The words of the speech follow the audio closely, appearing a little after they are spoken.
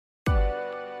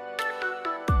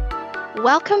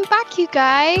Welcome back, you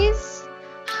guys.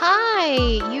 Hi,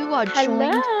 you are joined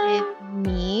Hello. with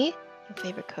me, your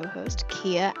favorite co-host,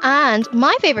 Kia, and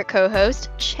my favorite co-host,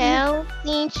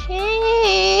 Chelsea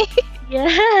Che.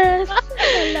 Yes.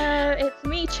 Hello, it's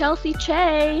me, Chelsea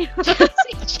Che.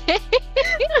 Chelsea Che.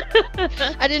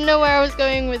 I didn't know where I was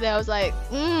going with it. I was like,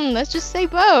 let's just say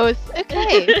both.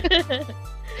 Okay.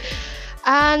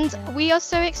 And we are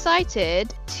so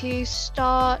excited to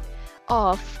start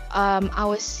off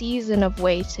our season of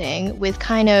waiting with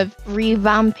kind of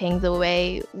revamping the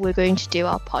way we're going to do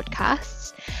our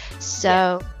podcasts.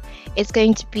 So it's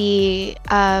going to be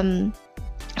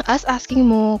us asking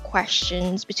more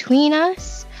questions between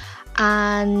us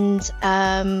and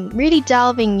really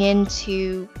delving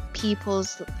into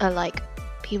people's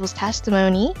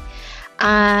testimony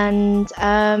and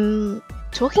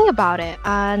talking about it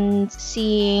and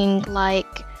seeing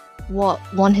like what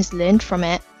one has learned from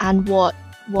it and what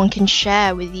one can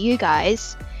share with you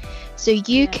guys so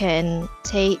you can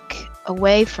take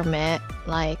away from it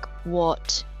like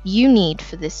what you need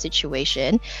for this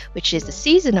situation, which is the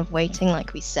season of waiting,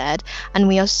 like we said. And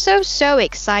we are so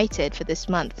excited for this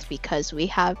month because we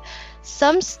have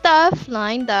some stuff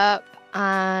lined up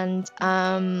and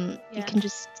you can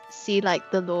just see like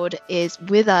the Lord is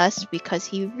with us because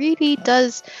he really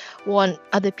does want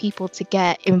other people to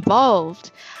get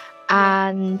involved.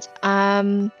 And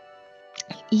I'm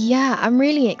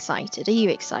really excited. Are you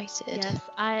excited? Yes,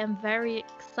 I am very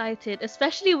excited,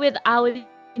 especially with our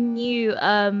new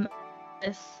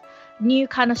this new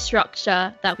kind of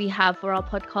structure that we have for our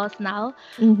podcast now,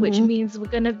 which means we're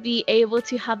going to be able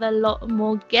to have a lot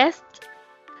more guests.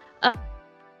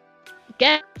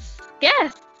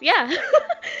 Yeah.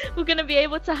 We're going to be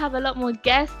able to have a lot more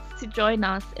guests to join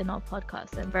us in our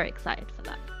podcast. I'm very excited for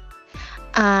that.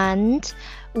 And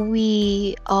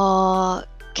we are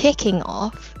kicking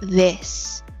off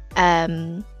this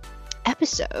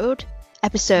episode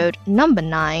number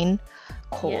 9,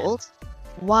 called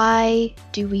Why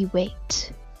Do We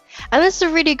Wait? And that's a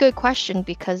really good question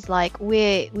because like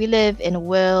we live in a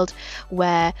world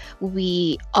where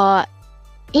we are,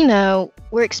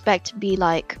 we're expected to be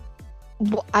like,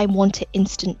 I want it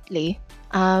instantly.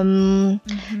 For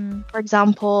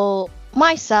example,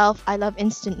 myself, I love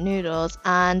instant noodles,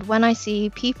 and when I see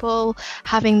people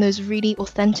having those really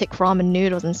authentic ramen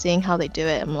noodles and seeing how they do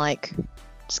it, I'm like,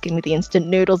 just give me the instant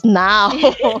noodles now.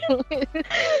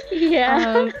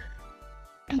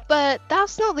 But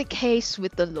that's not the case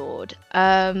with the Lord.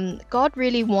 God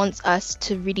really wants us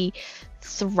to really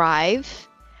thrive,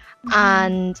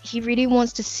 and he really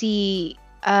wants to see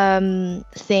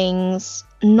things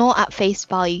not at face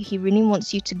value. He really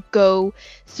wants you to go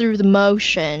through the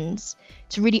motions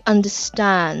to really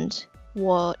understand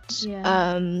what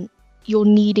you're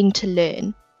needing to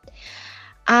learn.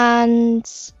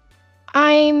 And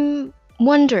I'm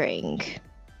wondering,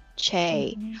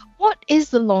 Che, what is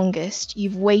the longest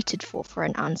you've waited for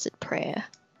an answered prayer?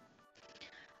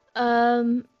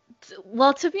 Well,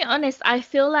 to be honest, I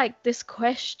feel like this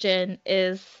question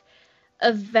is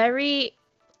a very,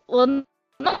 well,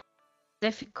 not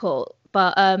difficult,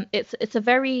 but it's a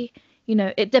very,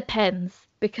 it depends,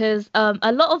 because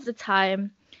a lot of the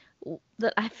time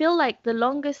that I feel like the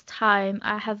longest time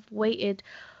I have waited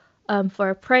for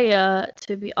a prayer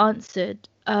to be answered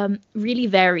really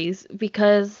varies,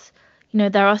 because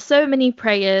there are so many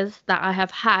prayers that I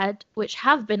have had which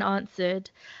have been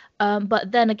answered,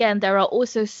 but then again there are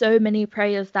also so many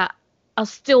prayers that are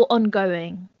still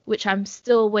ongoing, which I'm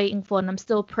still waiting for and I'm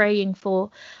still praying for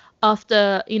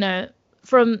after,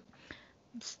 from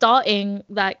starting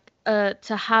like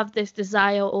to have this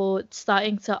desire or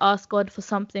starting to ask God for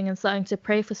something and starting to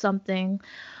pray for something,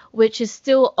 which is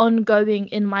still ongoing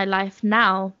in my life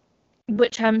now,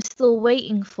 which I'm still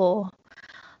waiting for.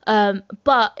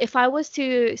 But if I was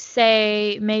to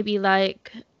say maybe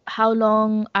like how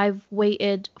long I've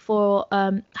waited for,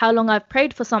 how long I've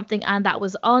prayed for something and that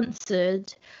was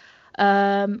answered,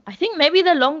 I think maybe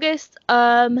the longest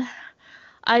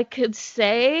I could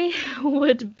say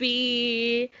would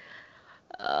be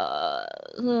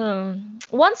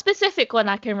one specific one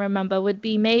I can remember would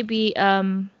be maybe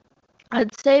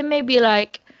I'd say maybe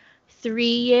like 3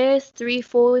 years, 3,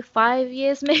 4, 5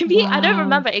 years maybe. I don't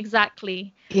remember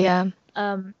exactly.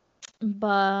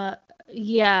 But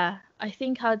yeah, I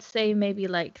think I'd say maybe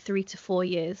like 3 to 4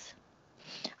 years.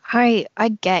 I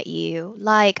get you.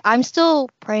 Like, I'm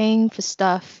still praying for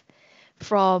stuff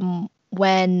from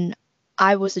when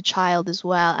I was a child as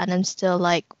well, and I'm still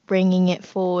like bringing it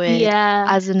forward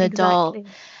as an adult.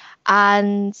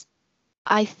 And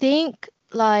I think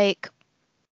like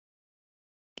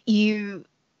you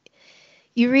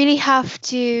really have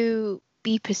to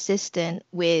be persistent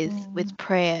with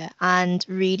prayer and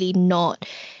really not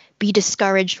be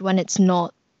discouraged when it's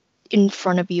not in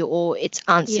front of you or it's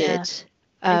answered.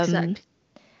 Exactly.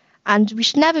 And we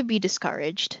should never be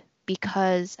discouraged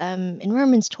because in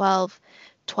Romans 12,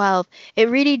 it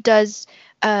really does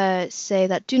say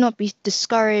that do not be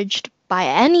discouraged by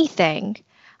anything.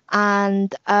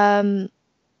 And I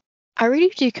really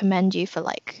do commend you for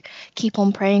like keep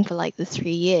on praying for like the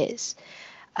 3 years.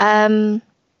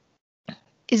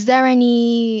 Is there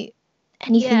anything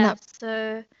that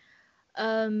So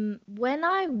when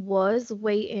I was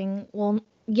waiting, when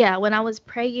I was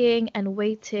praying and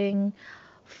waiting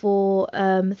for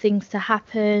things to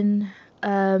happen,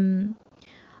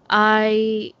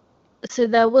 I so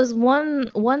there was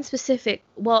one specific,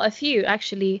 well, a few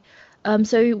actually.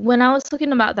 So when I was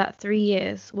talking about that 3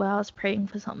 years where I was praying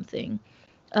for something,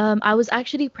 I was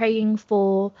actually praying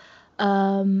for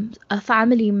a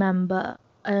family member,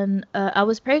 and I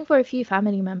was praying for a few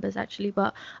family members actually,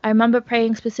 but I remember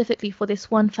praying specifically for this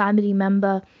one family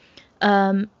member,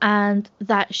 and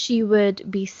that she would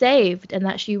be saved, and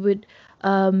that she would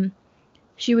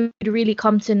really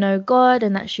come to know God,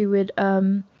 and that she would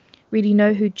really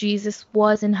know who Jesus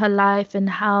was in her life, and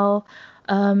how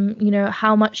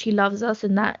how much he loves us,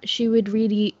 and that she would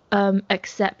really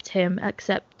accept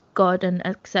God and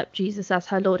accept Jesus as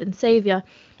her Lord and Savior.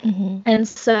 And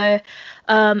so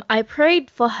I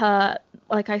prayed for her,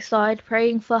 like I started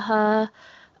praying for her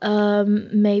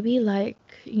maybe like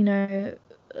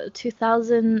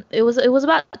 2000, it was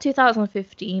about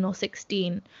 2015 or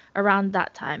 16, around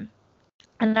that time.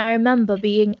 And I remember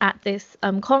being at this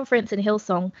conference in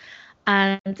Hillsong,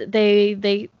 and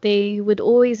they would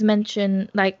always mention,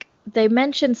 like, they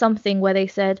mentioned something where they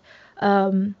said,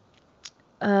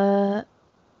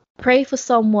 pray for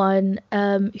someone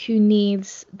who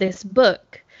needs this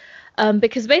book.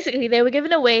 Because basically they were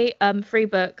giving away free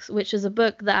books, which is a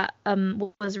book that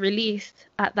was released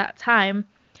at that time.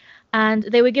 And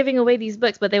they were giving away these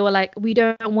books, but they were like, we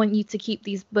don't want you to keep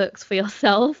these books for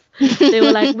yourself. They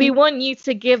were like, we want you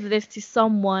to give this to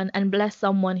someone and bless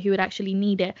someone who would actually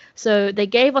need it. So they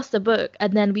gave us the book,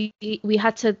 and then we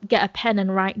had to get a pen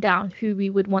and write down who we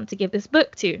would want to give this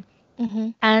book to.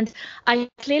 And I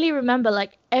clearly remember,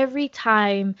 like, every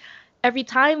time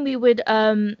we would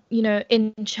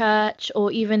in church, or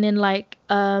even in like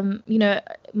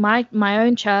my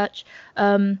own church,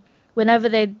 whenever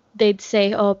they'd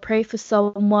say, oh, pray for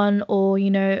someone, or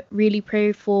really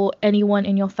pray for anyone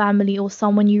in your family, or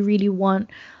someone you really want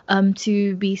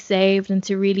to be saved and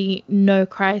to really know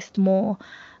Christ more,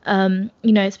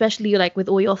 especially like with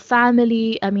all your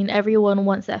family. I mean, everyone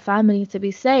wants their family to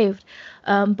be saved,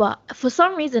 but for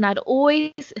some reason I'd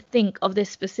always think of this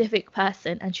specific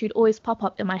person, and she'd always pop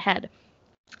up in my head.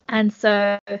 And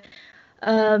so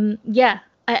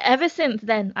ever since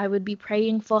then I would be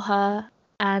praying for her.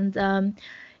 And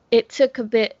it took a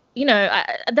bit,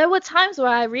 there were times where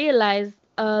I realized,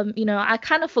 I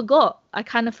kind of forgot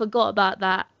about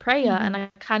that prayer, and I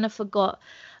kind of forgot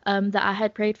that I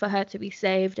had prayed for her to be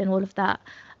saved and all of that,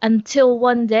 until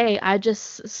one day I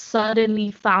just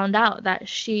suddenly found out that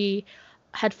she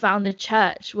had found a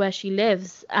church where she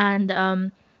lives,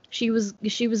 and she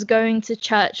was going to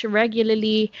church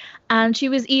regularly, and she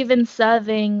was even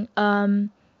serving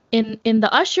in the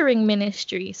ushering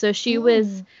ministry. So she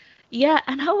was,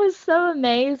 and I was so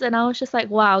amazed, and I was just like,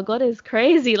 wow, God is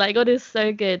crazy. Like, God is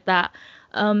so good that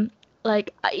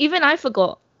like even I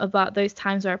forgot about those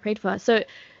times where I prayed for her. So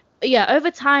yeah,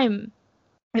 over time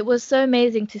it was so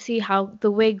amazing to see how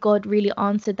the way God really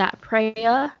answered that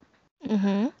prayer.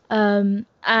 And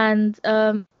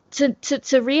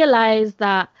to realize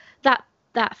that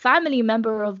family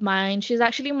member of mine, she's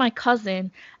actually my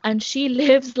cousin, and she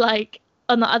lives like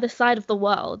on the other side of the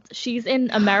world. She's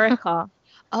in America.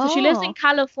 So she lives in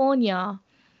California.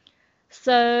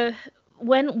 So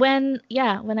when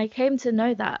I came to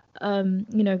know that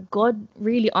God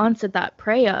really answered that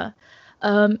prayer,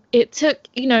 it took,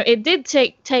 it did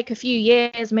take a few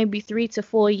years, maybe 3 to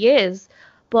 4 years,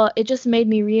 but it just made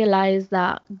me realize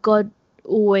that God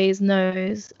always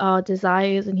knows our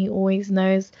desires, and he always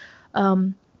knows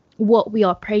what we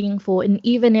are praying for. And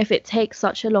even if it takes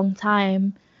such a long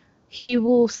time, he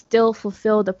will still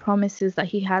fulfill the promises that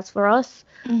he has for us.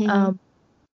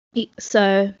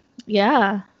 So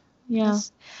yeah.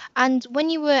 Yes. And when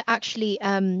you were actually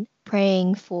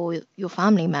praying for your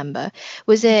family member,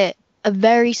 was it a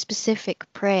very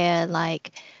specific prayer,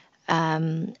 like,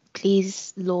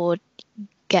 please, Lord,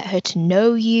 get her to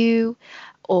know you,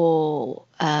 or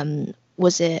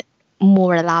was it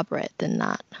more elaborate than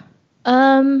that?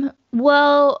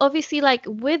 Well, obviously, like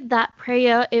with that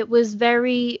prayer, it was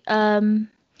very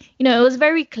it was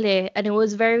very clear and it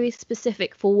was very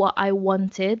specific for what I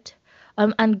wanted.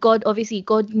 And God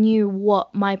knew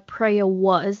what my prayer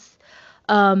was.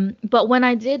 But when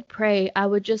I did pray, I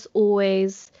would just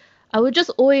always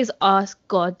ask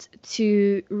God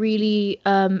to really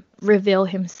reveal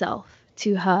himself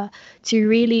to her, to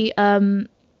really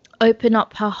open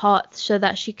up her heart so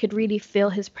that she could really feel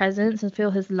his presence and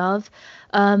feel his love,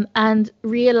 and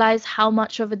realize how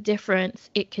much of a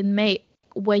difference it can make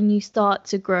when you start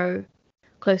to grow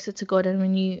closer to God, and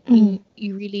when you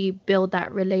really build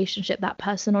that relationship, that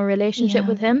personal relationship Yeah.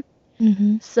 with him.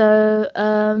 Mm-hmm. So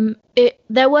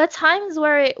there were times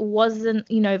where it wasn't,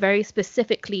 very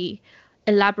specifically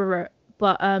elaborate,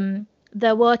 but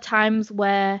there were times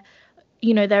where,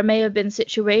 there may have been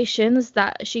situations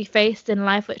that she faced in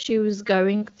life that she was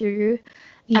going through,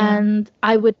 Yeah. and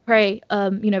I would pray,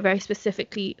 very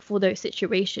specifically for those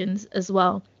situations as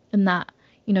well, and that,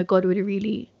 God would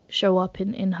really show up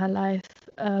in her life.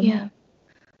 Yeah.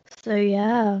 So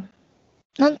yeah.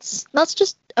 That's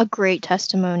just a great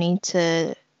testimony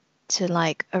to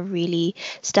like a really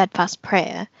steadfast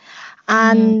prayer.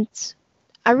 And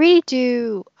I really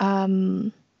do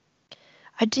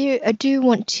I do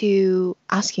want to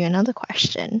ask you another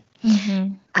question.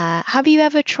 Mm-hmm. Have you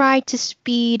ever tried to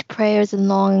speed prayers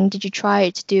along? Did you try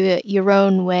to do it your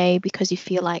own way because you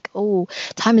feel like, oh,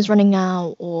 time is running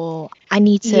out, or I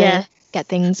need to Yes. get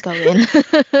things going?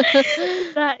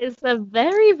 That is a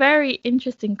very, very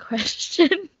interesting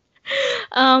question.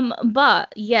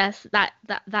 But yes, that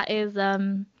is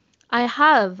I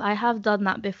have done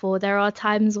that before. There are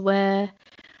times where,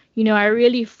 I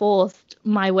really forced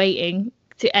my waiting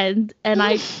to end, and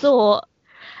I thought,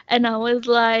 and I was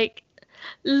like,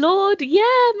 Lord,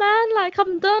 yeah, man, like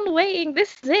I'm done waiting.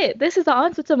 This is it. This is the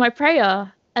answer to my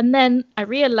prayer. And then I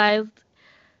realized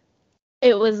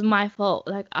it was my fault.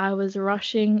 Like I was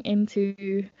rushing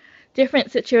into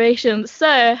different situations.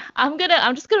 So I'm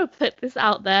just gonna put this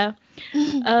out there.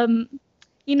 Um,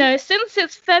 since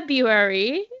it's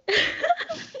February,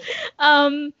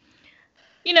 um,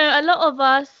 a lot of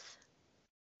us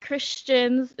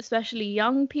Christians, especially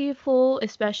young people,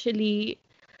 especially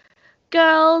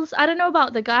girls, I don't know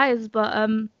about the guys, but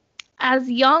as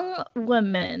young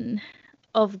women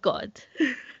of God,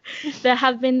 there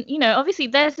have been, obviously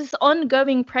there's this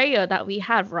ongoing prayer that we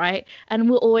have, right? And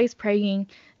we're always praying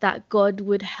that God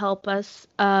would help us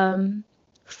find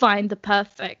the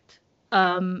perfect,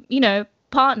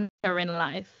 partner in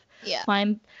life. Yeah.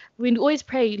 Find, we always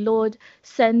pray, Lord,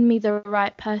 send me the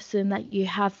right person that you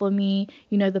have for me,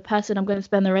 the person I'm going to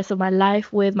spend the rest of my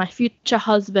life with, my future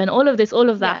husband, all of this, all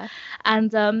of that. Yeah.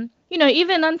 And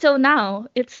even until now,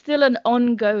 it's still an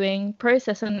ongoing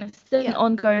process and it's still an Yeah.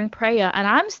 ongoing prayer. And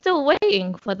I'm still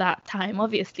waiting for that time,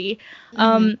 obviously.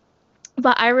 Mhm.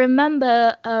 But I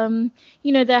remember,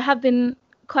 there have been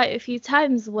quite a few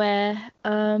times where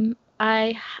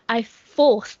I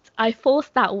forced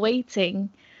that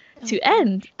waiting Oh to gosh.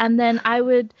 end, and then I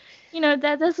would,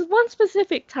 there's one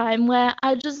specific time where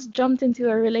I just jumped into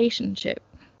a relationship.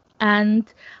 And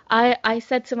I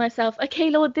said to myself,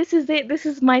 okay, Lord, this is it. This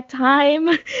is my time.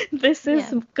 This Yeah.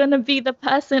 is gonna be the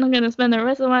person I'm gonna spend the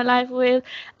rest of my life with.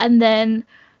 And then,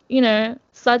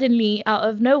 suddenly out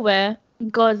of nowhere,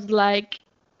 God's like,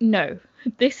 no,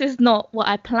 this is not what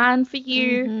I planned for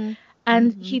you. Mhm.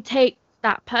 And Mhm. he takes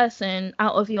that person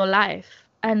out of your life.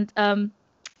 And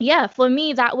yeah, for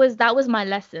me that was my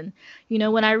lesson.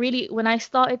 When I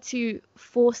started to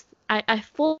force, I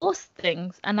forced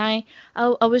things, and I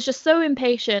was just so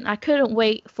impatient. I couldn't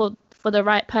wait for the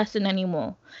right person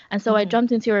anymore. And so I Mhm.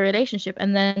 jumped into a relationship,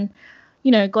 and then,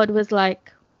 God was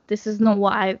like, this is not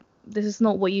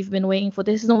what you've been waiting for.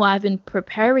 This is not what I've been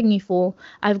preparing you for.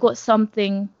 I've got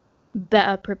something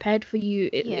better prepared for you.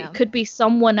 It, Yeah. it could be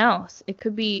someone else. It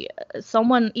could be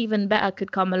someone even better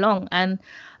could come along. And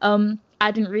I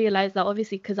didn't realize that,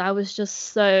 obviously, because I was just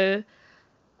so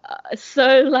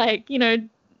like,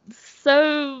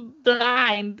 so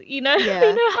blind, you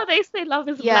Yeah. know how they say love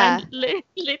is Yeah. blind,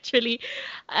 literally.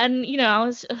 And I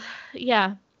was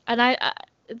yeah. And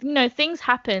things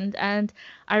happened, and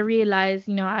I realized,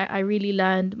 I really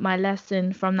learned my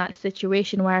lesson from that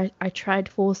situation where I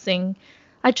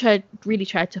really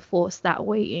tried to force that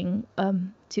waiting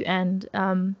to end.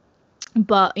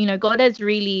 But God has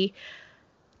really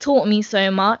taught me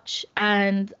so much,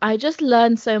 and I just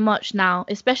learned so much now,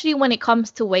 especially when it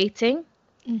comes to waiting,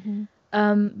 Mhm.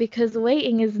 because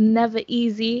waiting is never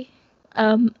easy.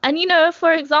 And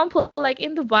for example, like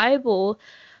in the Bible,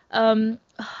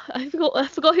 I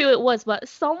forgot who it was, but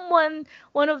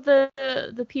one of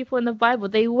the people in the Bible,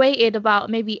 they waited about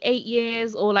maybe 8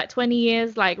 years or like 20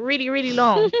 years, like really, really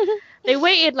long. They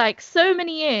waited like so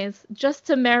many years just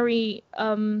to marry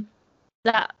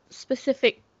that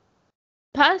specific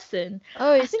person.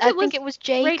 Oh, I think I it think was it was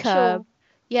Jacob. Rachel.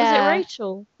 Was it Yeah.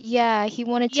 Rachel? Yeah, he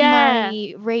wanted to Yeah.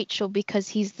 marry Rachel because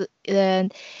he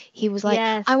was like,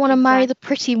 Yes, I want to marry the exactly.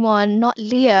 pretty one, not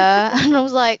Leah. And I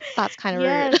was like, that's kind of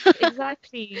rude. Yes,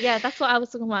 exactly. Yeah, that's what I was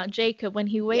talking about, Jacob, when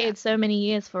he Yeah. waited so many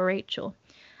years for Rachel.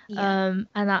 Yeah.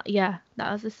 And that, yeah,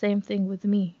 that was the same thing with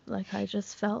me. Like I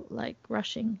just felt like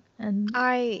rushing and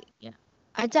I yeah.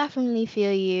 I definitely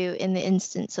feel you in the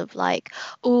instance of like,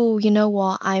 oh, you know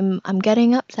what? I'm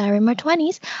getting up there in my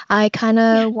 20s. I kind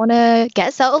Yeah. of want to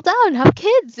get settled down, have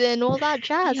kids and all that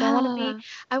jazz. Yeah.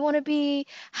 I want to be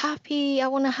happy. I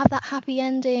want to have that happy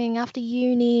ending after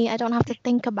uni. I don't have to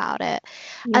think about it.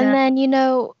 And Yeah.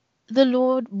 then, the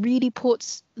Lord really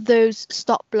puts those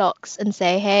stop blocks and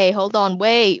say, "Hey, hold on.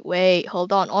 Wait,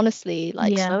 hold on. Honestly,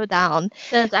 like Yeah. slow down."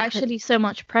 There's 'Cause actually so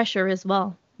much pressure as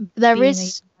well, there being a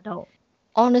is young adult.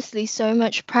 honestly so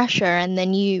much pressure, and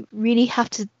then you really have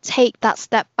to take that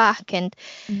step back and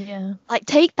Yeah. like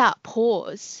take that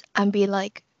pause and be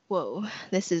like, whoa,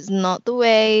 this is not the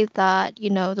way that the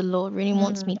Lord really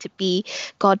wants Mm. me to be.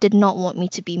 God did not want me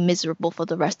to be miserable for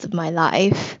the rest of my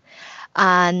life.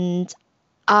 And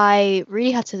I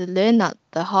really had to learn that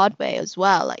the hard way as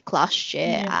well, like last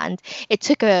year. Yeah. And it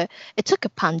took a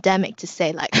pandemic to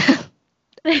say like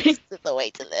this is the way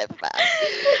to live, man.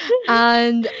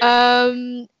 And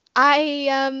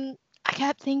I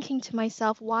kept thinking to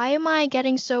myself, why am I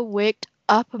getting so worked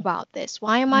up about this?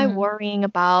 Why am I Mm. worrying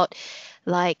about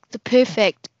like the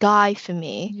perfect guy for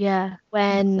me Yeah,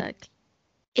 when exactly.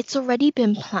 it's already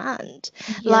been planned?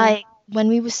 Yeah. Like when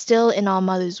we were still in our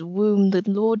mother's womb, the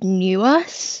Lord knew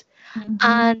us. Hmm.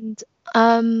 And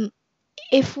um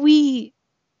if we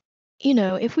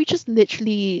if we just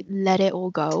literally let it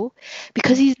all go,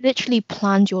 because he's literally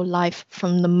planned your life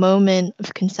from the moment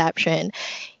of conception,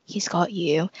 he's got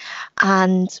you.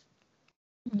 And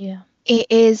Yeah. it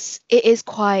is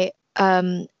quite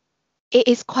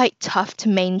tough to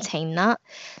maintain that,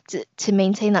 to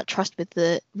maintain that trust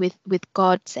with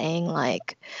God saying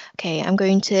like, okay, I'm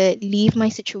going to leave my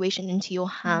situation into your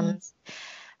Mm. hands.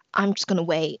 I'm just going to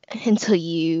wait until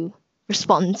you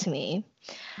respond to me.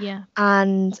 Yeah.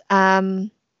 And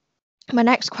my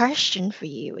next question for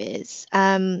you is,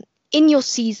 in your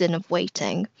season of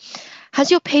waiting,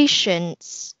 has your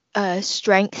patience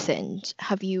strengthened?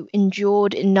 Have you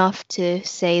endured enough to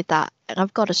say that, and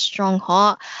I've got a strong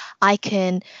heart. I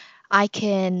can, I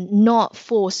can not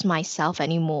force myself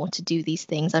anymore to do these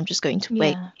things. I'm just going to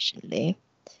wait Yeah. patiently.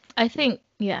 I think,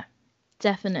 yeah,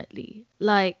 definitely.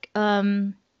 Like,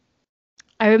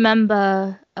 I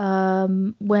remember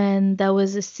when there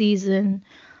was a season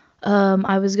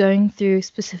I was going through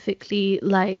specifically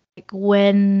like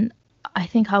when I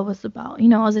think I was about, I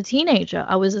was a teenager.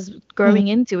 I was just Mm, growing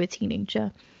into a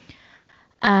teenager.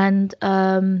 And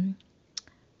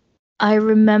I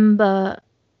remember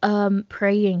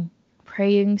praying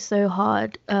so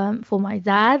hard for my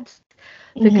dad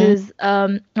mhm, because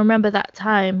I remember that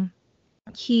time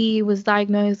he was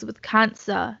diagnosed with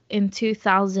cancer in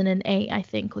 2008, I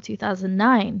think, or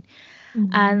 2009.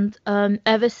 mhm. And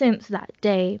ever since that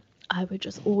day, I would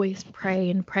just always pray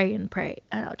and pray and pray.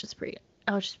 And I'll just pray.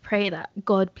 I'll just pray that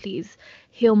God, please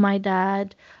heal my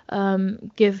dad,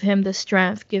 give him the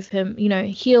strength, give him,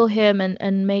 heal him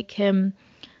and make him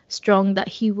strong that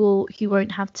he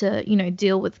won't have to,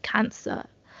 deal with cancer.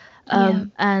 Yeah.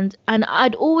 And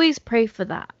I'd always pray for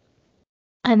that.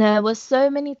 And there were so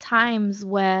many times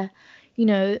where, you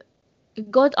know,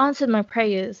 God answered my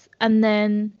prayers and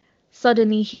then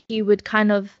suddenly he would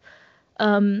kind of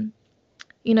um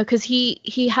because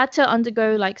he had to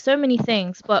undergo like so many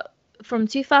things, but from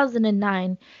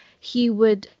 2009 he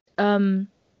would um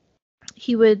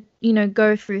he would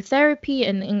go through therapy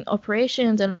and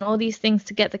operations and all these things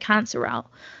to get the cancer out.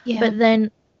 Yeah. But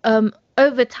then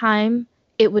over time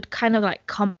it would kind of like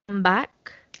come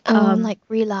back. Oh, and like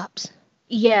relapse.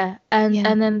 Yeah, and Yeah.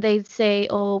 and then they'd say,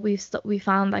 "Oh, we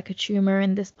found like a tumor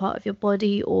in this part of your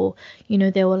body," or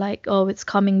they were like, "Oh, it's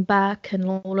coming back," and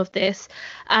all of this,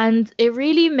 and it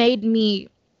really made me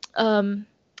um,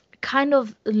 kind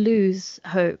of lose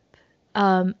hope,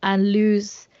 and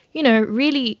lose,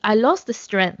 really, I lost the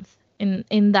strength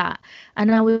in that,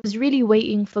 and I was really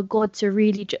waiting for God to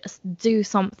really just do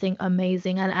something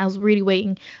amazing, and I was really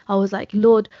waiting. I was like,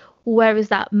 Lord, where is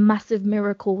that massive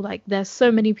miracle? Like, there's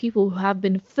so many people who have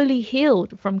been fully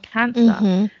healed from cancer,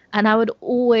 Mhm. and I would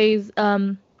always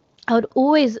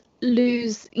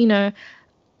lose,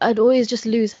 I'd always just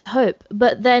lose hope.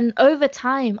 But then over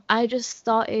time, I just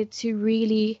started to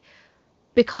really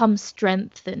become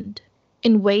strengthened.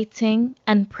 in waiting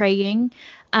and praying.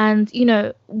 And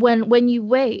when you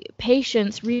wait,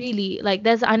 patience really, like,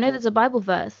 I know there's a Bible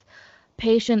verse,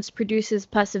 patience produces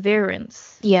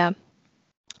perseverance. Yeah.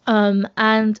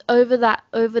 And over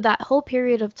that whole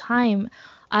period of time,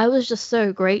 I was just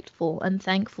so grateful and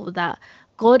thankful that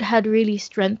God had really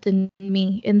strengthened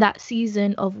me in that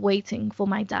season of waiting for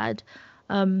my dad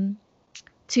um,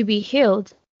 to be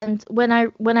healed. And when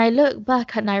I look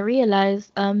back and I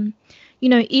realize,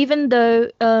 even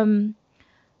though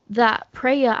that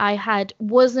prayer I had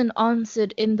wasn't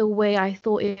answered in the way I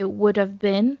thought it would have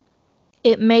been,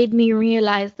 it made me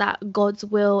realize that God's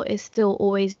will is still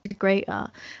always greater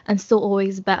and still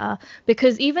always better.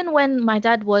 Because even when my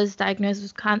dad was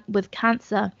diagnosed with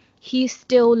cancer, he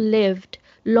still lived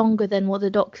longer than what the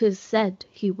doctors said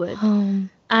he would.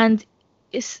 And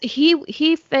he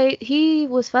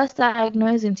was first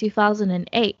diagnosed in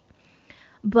 2008,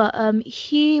 but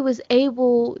he was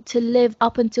able to live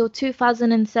up until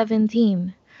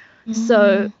 2017.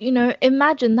 So,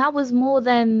 imagine that was more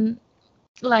than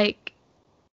like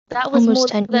that was Almost more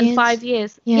 10 than years. 5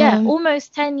 years. Yeah,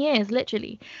 almost 10 years,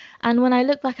 literally. And when I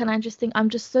look back and I just think I'm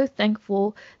just so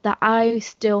thankful that I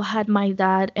still had my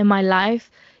dad in my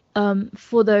life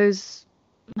for those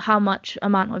how much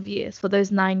amount of years, for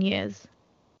those 9 years.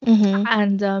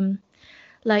 And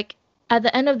like at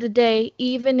the end of the day,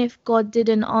 even if God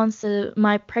didn't answer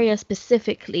my prayer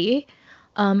specifically,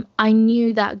 I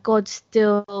knew that God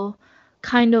still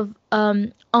kind of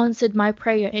answered my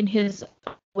prayer in his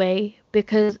way,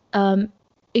 because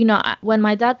when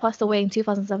my dad passed away in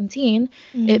 2017,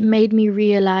 it made me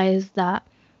realize that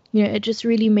it just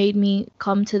really made me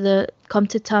come to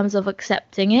terms of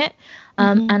accepting it.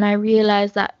 And I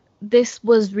realized that this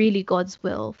was really God's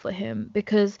will for him,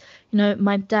 because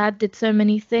my dad did so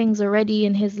many things already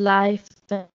in his life,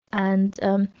 and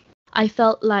I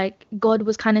felt like God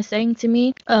was kind of saying to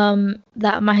me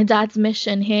that my dad's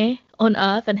mission here on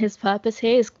earth and his purpose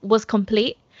here was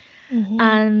complete.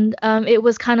 And it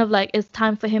was kind of like it's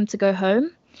time for him to go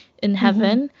home in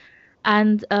heaven.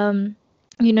 And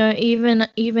even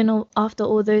after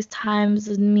all those times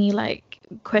of me like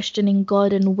questioning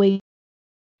God and waiting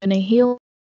to heal,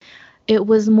 it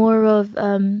was more of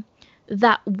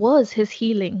that was his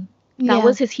healing. That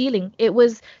was his healing. It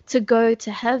was to go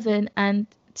to heaven and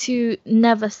to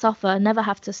never suffer, never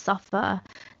have to suffer,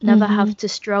 never have to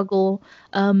struggle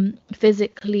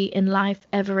physically in life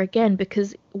ever again.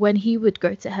 Because when he would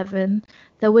go to heaven,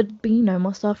 there would be no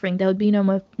more suffering. There would be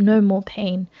no more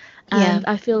pain. And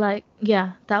I feel like,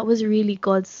 that was really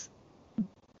God's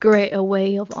greater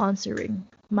way of answering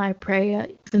my prayer,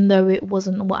 even though it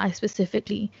wasn't what I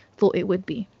specifically thought it would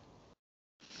be.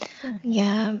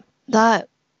 Yeah, that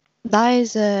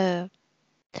is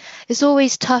it's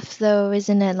always tough though,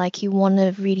 isn't it? Like you want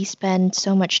to really spend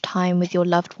so much time with your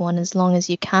loved one as long as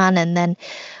you can, and then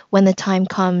when the time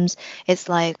comes, it's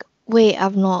like, wait,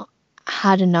 I've not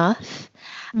had enough.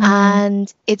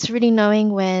 And it's really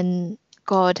knowing when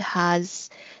God has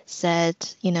said,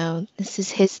 this is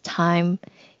his time.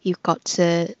 You've got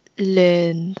to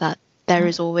learn that there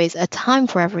is always a time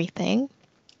for everything.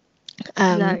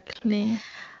 Exactly.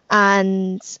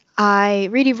 And I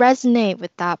really resonate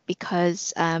with that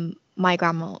because my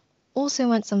grandma also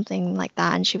went something like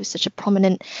that, and she was such a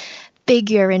prominent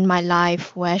figure in my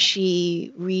life where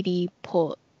she really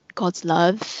put God's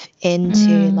love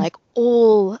into like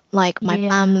all like my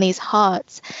family's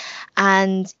hearts.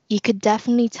 And you could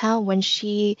definitely tell when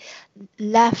she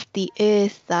left the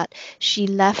earth that she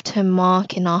left her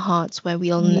mark in our hearts, where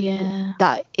we all know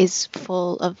that is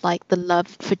full of like the love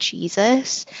for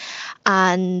Jesus.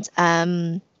 And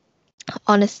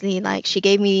honestly, like she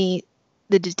gave me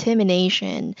the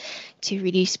determination to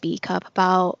really speak up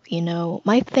about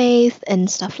my faith and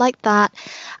stuff like that.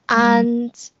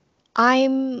 And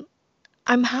I'm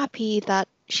happy that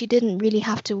she didn't really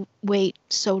have to wait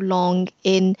so long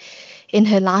in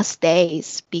her last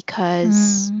days,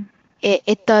 because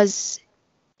it does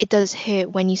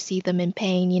hurt when you see them in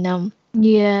pain, and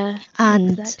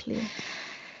exactly.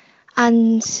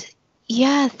 And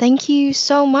thank you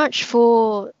so much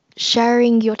for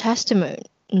sharing your testimony.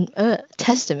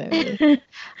 It's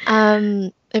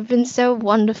been so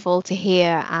wonderful to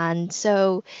hear, and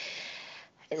so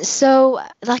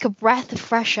like a breath of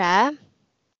fresh air,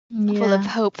 full of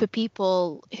hope for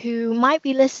people who might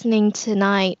be listening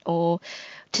tonight or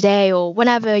today or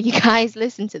whenever you guys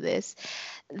listen to this,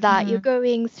 that you're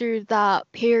going through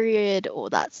that period or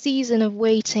that season of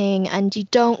waiting and you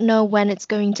don't know when it's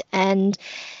going to end.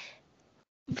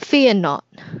 Fear not,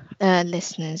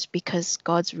 listeners, because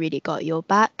God's really got your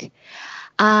back.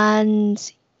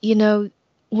 And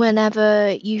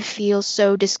whenever you feel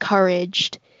so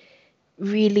discouraged,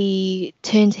 really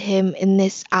turn to him in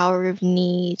this hour of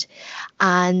need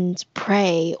and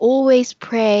pray. Always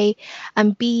pray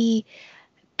and be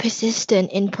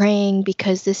persistent in praying,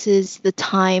 because this is the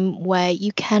time where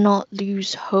you cannot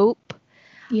lose hope.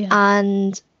 Yeah.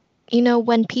 And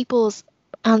when people's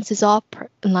answers are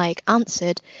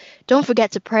answered, don't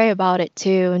forget to pray about it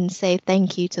too and say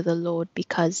thank you to the Lord,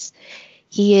 because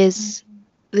he is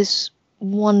this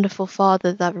wonderful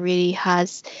Father that really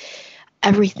has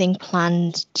everything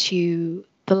planned to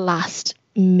the last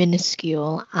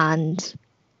minuscule. And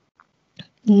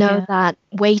know that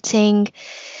waiting,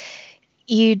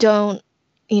 you don't,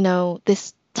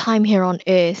 this time here on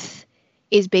earth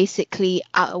is basically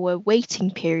our waiting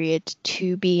period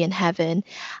to be in heaven.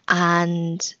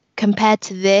 And compared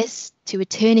to this, to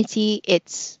eternity,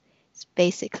 it's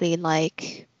basically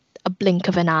like a blink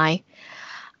of an eye.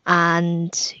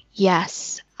 And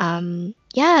yes,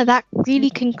 that really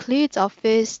concludes our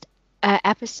first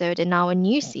episode in our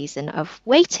new season of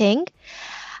Waiting.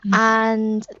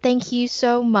 And thank you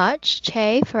so much,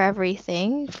 Che, for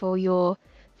everything, for your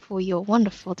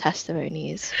wonderful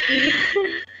testimonies.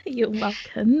 You're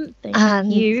welcome.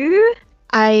 Thank you.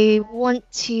 I want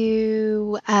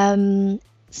to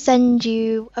send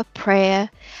you a prayer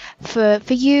for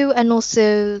you and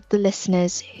also the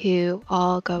listeners who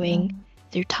are going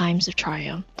through times of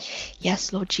trial.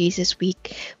 Yes, Lord Jesus,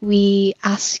 we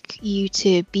ask you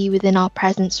to be within our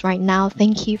presence right now.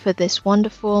 Thank you for this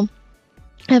wonderful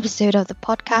episode of the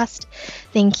podcast.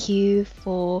 Thank you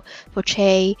for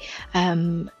Che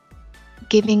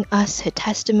giving us her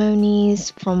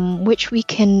testimonies from which we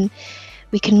can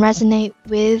resonate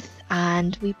with.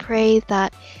 And we pray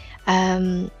that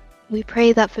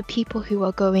for people who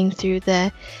are going through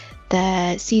the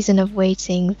season of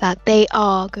waiting, that they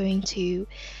are going to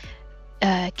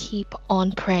keep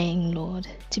on praying, Lord,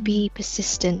 to be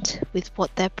persistent with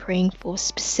what they're praying for,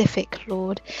 specific,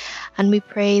 Lord. And we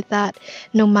pray that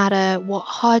no matter what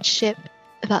hardship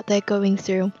that they're going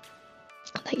through,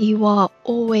 that you are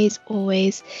always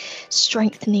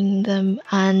strengthening them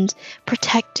and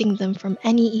protecting them from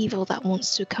any evil that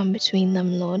wants to come between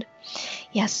them, Lord.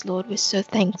 Yes, Lord, we're so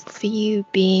thankful for you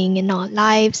being in our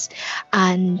lives,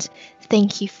 and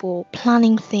thank you for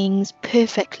planning things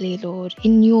perfectly, Lord,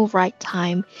 in your right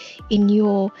time, in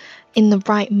the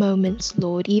right moments,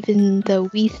 Lord, even though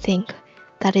we think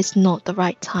that is not the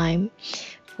right time.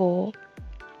 For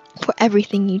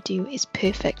everything you do is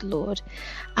perfect, Lord,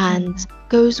 and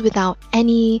goes without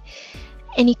any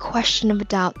question of a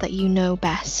doubt that you know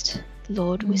best,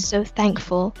 Lord. We're so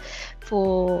thankful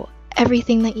for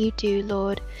everything that you do,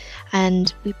 Lord,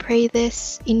 and we pray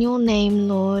this in your name,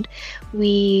 Lord.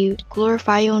 We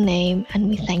glorify your name and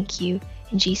we thank you.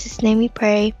 In Jesus' name we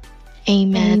pray.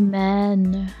 Amen.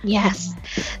 Amen. Yes.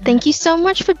 Thank you so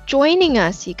much for joining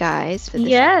us, you guys, for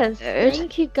this episode.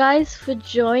 Thank you guys for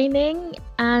joining,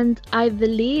 and I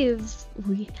believe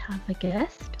we have a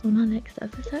guest on our next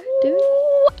episode.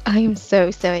 I am so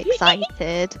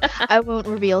excited. I won't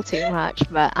reveal too much,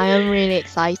 but I am really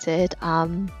excited. Yeah,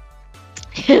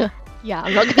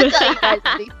 I'm not gonna tell you guys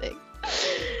anything.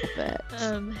 But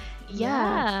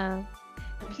yeah.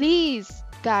 Please,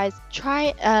 guys,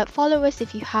 try follow us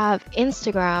if you have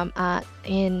Instagram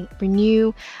in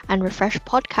Renew and Refresh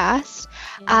Podcast,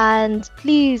 and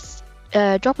please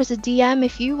drop us a DM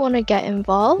if you want to get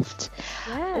involved,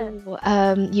 or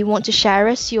you want to share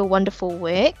us your wonderful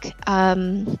work,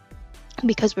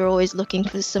 because we're always looking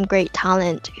for some great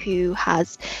talent who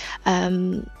has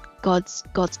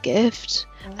God's gift,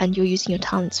 and you're using your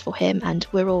talents for him, and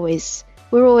we're always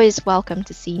welcome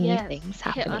to see new things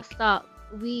happening. Hit us up.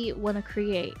 We want to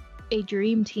create a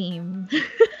dream team.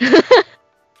 Of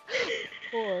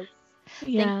course. Yeah. Thank you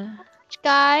so much,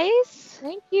 guys.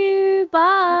 Thank you.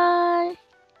 Bye.